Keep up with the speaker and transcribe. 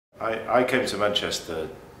I came to Manchester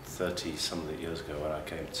 30-something years ago when I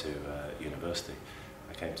came to university.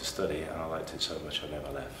 I came to study and I liked it so much I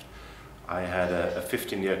never left. I had a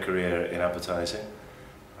 15-year career in advertising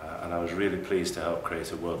and I was really pleased to help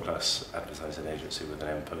create a world-class advertising agency with an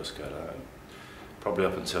M postcode. Probably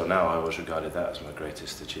up until now I always regarded that as my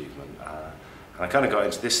greatest achievement. And I kind of got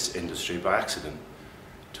into this industry by accident.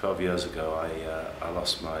 12 years ago I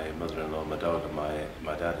lost my mother-in-law, my dog and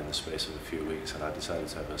my dad in the space of a few weeks, and I decided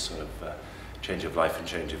to have a sort of change of life and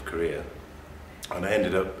change of career. And I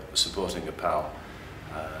ended up supporting a pal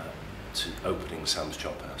to opening Sam's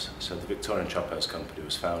Chop House. So the Victorian Chop House company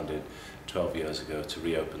was founded 12 years ago to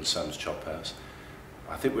reopen Sam's Chop House.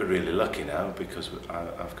 I think we're really lucky now because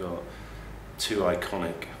I've got two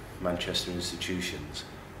iconic Manchester institutions,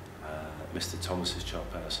 Mr. Thomas's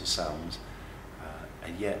Chop House and Sam's,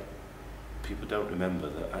 and yet people don't remember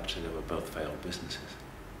that actually they were both failed businesses.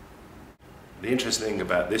 The interesting thing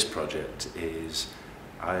about this project is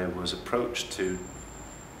I was approached to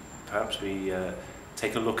perhaps we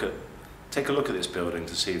take a look at this building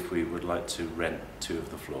to see if we would like to rent 2 of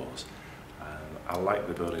the floors. I like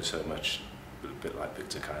the building so much, a bit like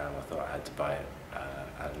Victorian, I thought I had to buy it,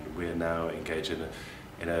 and we're now engaged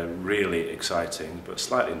in a really exciting but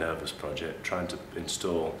slightly nervous project, trying to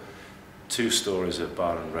install 2 stories of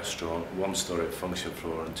bar and restaurant, 1 story of function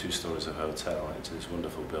floor and 2 stories of hotel into this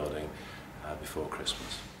wonderful building before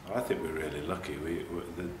Christmas. I think we're really lucky.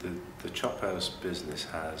 The Chop House business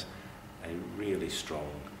has a really strong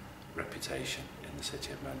reputation in the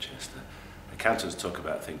city of Manchester. Accountants talk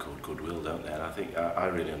about a thing called goodwill, don't they? And I think I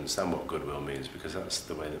really understand what goodwill means, because that's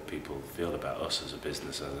the way that people feel about us as a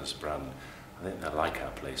business and as a brand. I think they like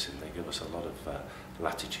our place and they give us a lot of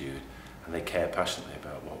latitude, and they care passionately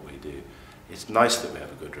about what we do. It's nice that we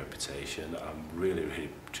have a good reputation. I'm really, really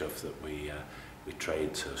chuffed that we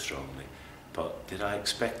trade so strongly. But did I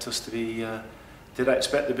expect us to be? Did I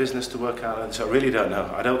expect the business to work out? And so I really don't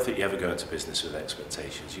know. I don't think you ever go into business with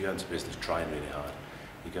expectations. You go into business trying really hard.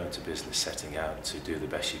 You go into business setting out to do the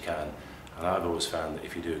best you can. And I've always found that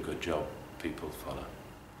if you do a good job, people follow.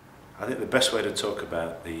 I think the best way to talk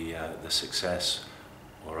about the success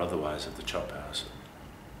or otherwise of the Chop House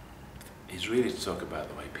is really to talk about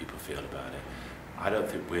the way people feel about it. I don't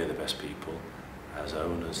think we're the best people as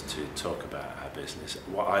owners to talk about our business.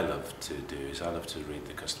 What I love to do is I love to read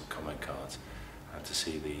the customer comment cards and to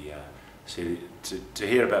see to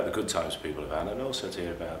hear about the good times people have had, and also to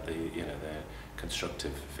hear about their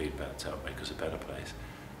constructive feedback to help make us a better place.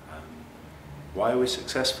 Why are we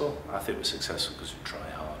successful? I think we're successful because we try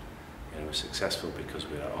hard. We're successful because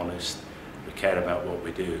we are honest, we care about what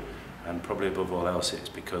we do, and probably above all else it's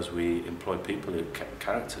because we employ people who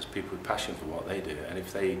characters, people with passion for what they do. And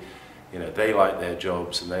if they like their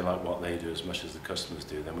jobs and they like what they do as much as the customers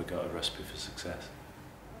do, then we've got a recipe for success.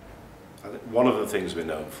 I think one of the things we're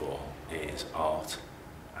known for is art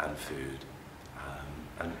and food.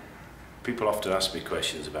 And people often ask me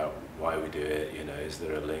questions about why we do it, is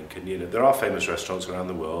there a link? And there are famous restaurants around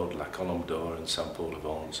the world, La Colombe d'Or and Saint Paul de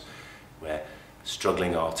Vence, where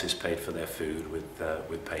struggling artists paid for their food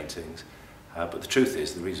with paintings. But the truth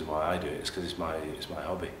is, the reason why I do it is because it's my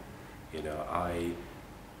hobby.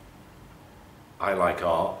 I like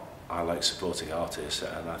art, I like supporting artists,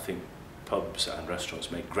 and I think pubs and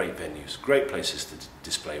restaurants make great venues, great places to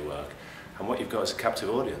display work. And what you've got is a captive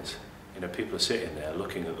audience. People are sitting there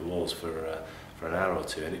looking at the walls for an hour or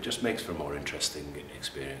two, and it just makes for a more interesting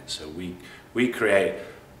experience. So we create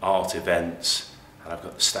art events, and I've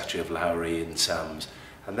got the statue of Lowry in Sam's,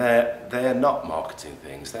 and they're not marketing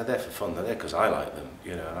things. They're there for fun. They're there because I like them.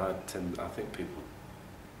 And I think people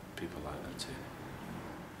like them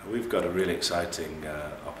too. We've got a really exciting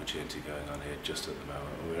opportunity going on here just at the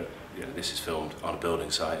moment. This is filmed on a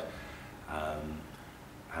building site,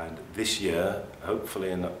 and this year,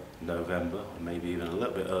 hopefully in November, or maybe even a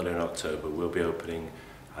little bit earlier in October, we'll be opening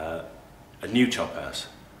a new Chop House.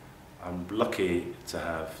 I'm lucky to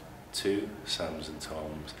have 2 Sam's and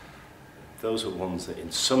Tom's. Those are ones that in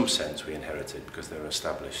some sense we inherited because they're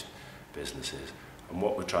established businesses. And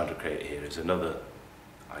what we're trying to create here is another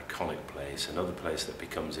iconic place, another place that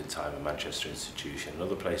becomes in time a Manchester institution,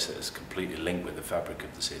 another place that is completely linked with the fabric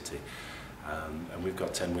of the city. And we've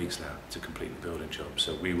got 10 weeks now to complete the building job.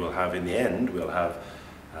 So we will have, in the end, we'll have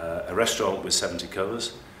a restaurant with 70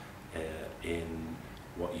 covers in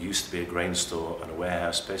what used to be a grain store and a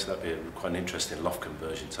warehouse space. That'd be quite an interesting loft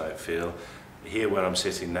conversion type feel. Here where I'm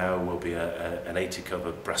sitting now will be an 80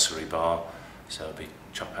 cover brasserie bar, so it'll be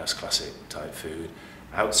Chop House classic type food.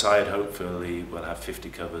 Outside, hopefully, we'll have 50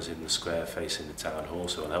 covers in the square facing the town hall,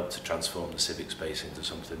 so it'll help to transform the civic space into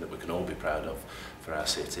something that we can all be proud of for our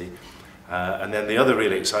city. And then the other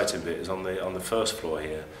really exciting bit is on the first floor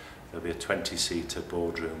here. There'll be a 20-seater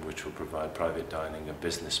boardroom which will provide private dining and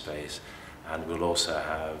business space, and we'll also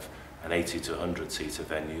have an 80 to 100-seater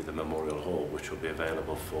venue, the Memorial Hall, which will be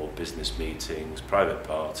available for business meetings, private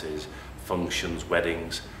parties, functions,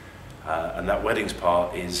 weddings. And that weddings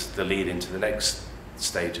part is the lead into the next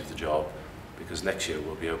stage of the job, because next year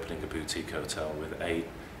we'll be opening a boutique hotel with 8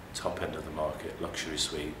 top end of the market luxury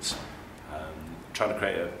suites, trying to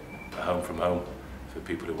create a home from home for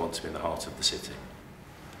people who want to be in the heart of the city.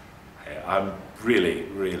 I'm really,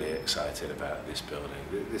 really excited about this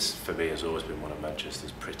building. This, for me, has always been one of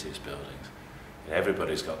Manchester's prettiest buildings. You know,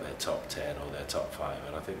 everybody's got their top 10 or their top 5,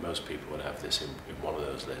 and I think most people would have this in one of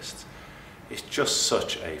those lists. It's just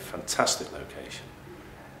such a fantastic location.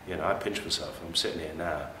 You know, I pinch myself, I'm sitting here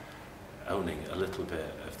now, owning a little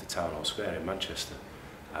bit of the Town Hall Square in Manchester.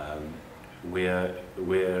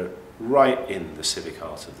 We're right in the civic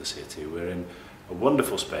heart of the city. We're in a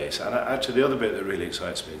wonderful space, and actually the other bit that really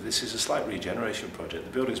excites me, this is a slight regeneration project.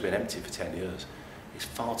 The building's been empty for 10 years. It's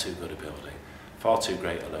far too good a building, far too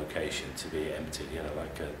great a location to be empty, you know,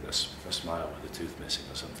 like a smile with a tooth missing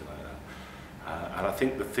or something like that. And I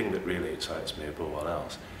think the thing that really excites me above all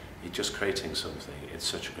else is just creating something in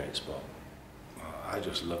such a great spot. I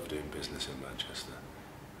just love doing business in Manchester.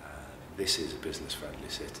 This is a business-friendly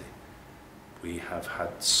city. We have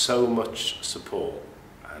had so much support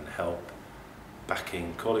and help,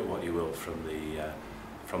 backing, call it what you will, from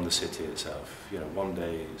the city itself. You know, one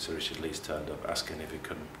day Sir Richard Lees turned up asking if he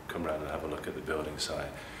could come round and have a look at the building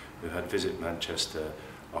site. We've had Visit Manchester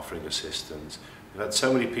offering assistance. We've had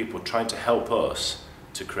so many people trying to help us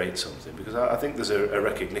to create something, because I think there's a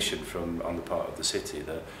recognition on the part of the city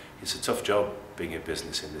that it's a tough job being in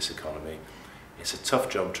business in this economy. It's a tough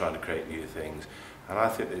job trying to create new things, and I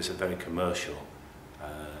think it's a very commercial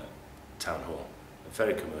town hall, a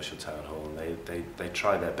very commercial town hall, and they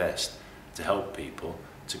try their best to help people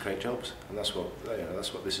to create jobs, and that's what, you know,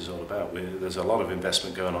 that's what this is all about. There's a lot of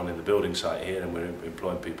investment going on in the building site here, and we're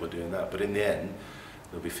employing people doing that, but in the end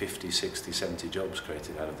there'll be 50, 60, 70 jobs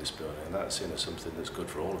created out of this building, and that's, you know, something that's good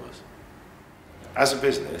for all of us. As a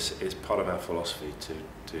business, it's part of our philosophy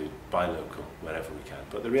to buy local wherever we can,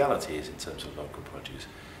 but the reality is, in terms of local produce,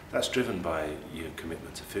 that's driven by your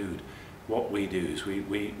commitment to food. What we do is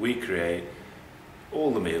we create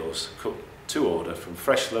all the meals cooked to order from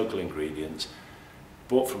fresh local ingredients,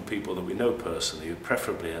 bought from people that we know personally, who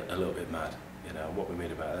preferably a little bit mad. You know, what we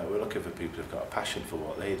mean about that, we're looking for people who've got a passion for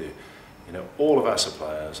what they do. You know, all of our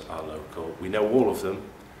suppliers are local. We know all of them,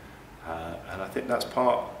 and I think that's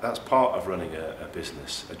part of running a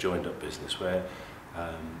business, a joined-up business, where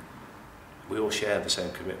we all share the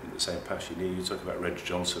same commitment, the same passion. You talk about Reg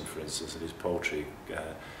Johnson, for instance, and his poultry.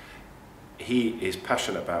 He is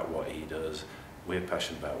passionate about what he does. We're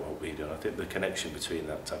passionate about what we do. And I think the connection between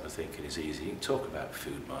that type of thinking is easy. You can talk about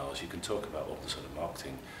food miles, you can talk about all the sort of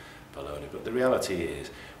marketing baloney, but the reality is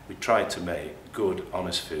we try to make good,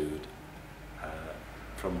 honest food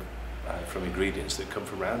from ingredients that come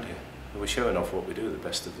from around here. And we're showing off what we do, the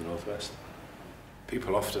best of the Northwest.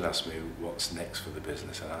 People often ask me what's next for the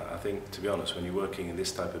business, and I think, to be honest, when you're working in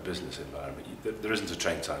this type of business environment, there isn't a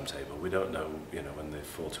train timetable. We don't know, you know, when the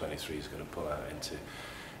 423 is going to pull out into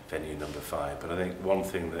venue number 5, but I think one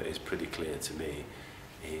thing that is pretty clear to me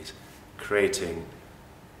is creating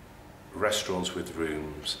restaurants with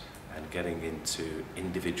rooms and getting into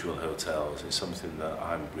individual hotels is something that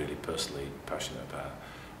I'm really personally passionate about.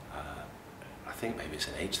 I think maybe it's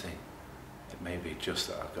an age thing. It may be just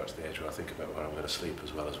that I've got to the age where I think about where I'm going to sleep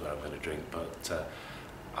as well as where I'm going to drink, but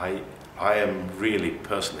I am really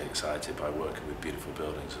personally excited by working with beautiful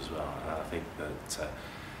buildings as well, and I think that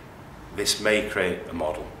this may create a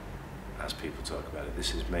model, as people talk about it.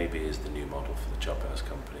 This is maybe the new model for the Chop House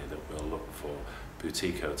Company, that we'll look for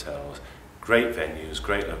boutique hotels, great venues,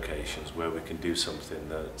 great locations where we can do something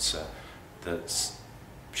that's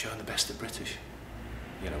showing the best of British.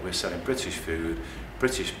 You know, we're selling British food,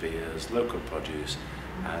 British beers, local produce,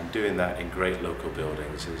 and doing that in great local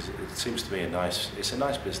buildings it seems to me it's a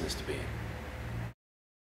nice business to be in.